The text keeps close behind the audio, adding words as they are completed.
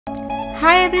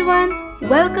Hi everyone,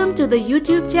 welcome to the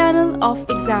YouTube channel of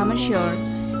Exam Assure.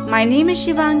 My name is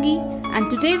Shivangi and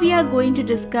today we are going to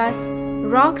discuss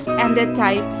rocks and their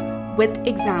types with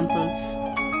examples.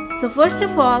 So first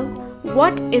of all,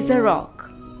 what is a rock?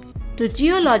 To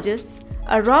geologists,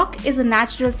 a rock is a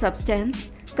natural substance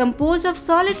composed of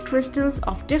solid crystals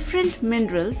of different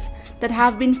minerals that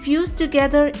have been fused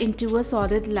together into a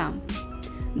solid lump.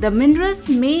 The minerals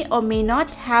may or may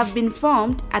not have been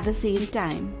formed at the same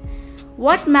time.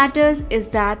 What matters is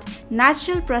that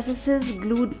natural processes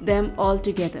glued them all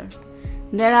together.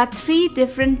 There are three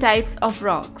different types of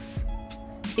rocks: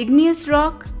 igneous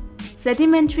rock,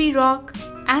 sedimentary rock,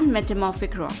 and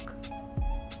metamorphic rock.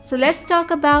 So let's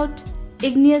talk about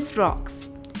igneous rocks.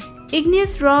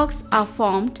 Igneous rocks are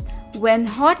formed when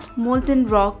hot molten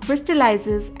rock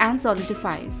crystallizes and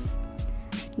solidifies.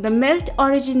 The melt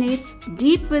originates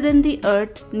deep within the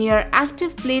earth near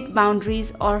active plate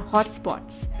boundaries or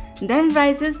hotspots, then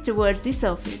rises towards the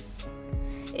surface.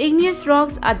 Igneous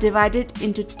rocks are divided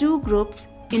into two groups,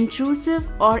 intrusive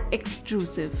or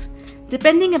extrusive,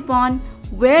 depending upon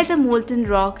where the molten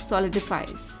rock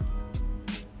solidifies.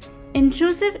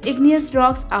 Intrusive igneous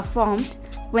rocks are formed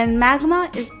when magma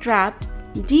is trapped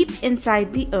deep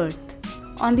inside the earth.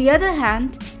 On the other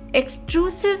hand,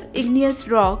 extrusive igneous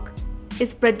rock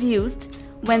is produced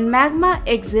when magma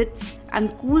exits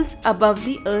and cools above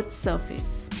the earth's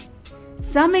surface.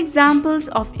 Some examples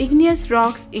of igneous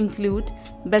rocks include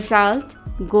basalt,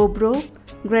 gabbro,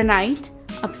 granite,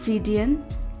 obsidian,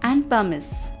 and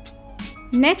pumice.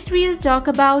 Next, we'll talk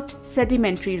about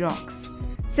sedimentary rocks.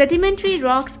 Sedimentary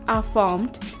rocks are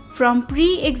formed from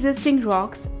pre-existing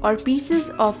rocks or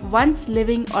pieces of once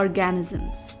living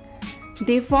organisms.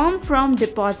 They form from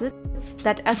deposits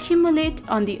that accumulate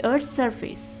on the Earth's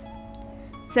surface.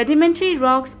 Sedimentary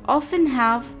rocks often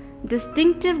have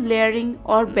distinctive layering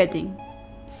or bedding.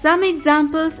 Some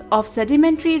examples of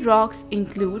sedimentary rocks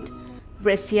include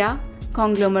breccia,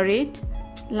 conglomerate,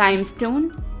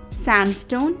 limestone,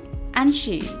 sandstone, and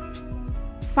shale.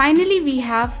 Finally, we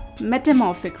have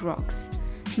metamorphic rocks.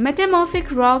 Metamorphic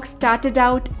rocks started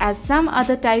out as some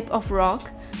other type of rock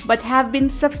but have been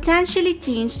substantially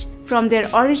changed from their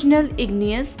original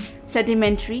igneous,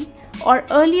 sedimentary, or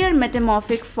earlier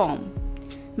metamorphic form.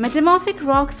 Metamorphic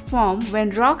rocks form when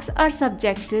rocks are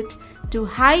subjected to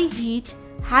high heat,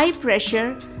 high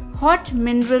pressure, hot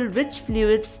mineral-rich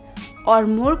fluids, or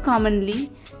more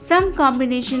commonly, some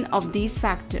combination of these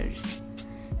factors.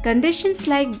 Conditions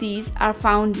like these are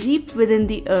found deep within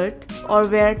the earth or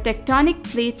where tectonic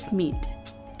plates meet.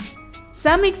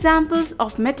 Some examples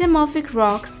of metamorphic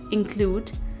rocks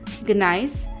include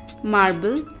gneiss,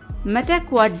 marble,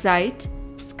 metaquartzite,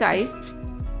 schist,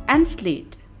 and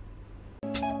slate.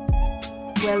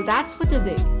 Well, that's for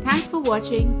today. Thanks for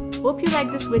watching. Hope you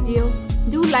like this video.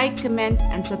 Do like, comment,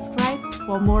 and subscribe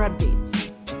for more updates.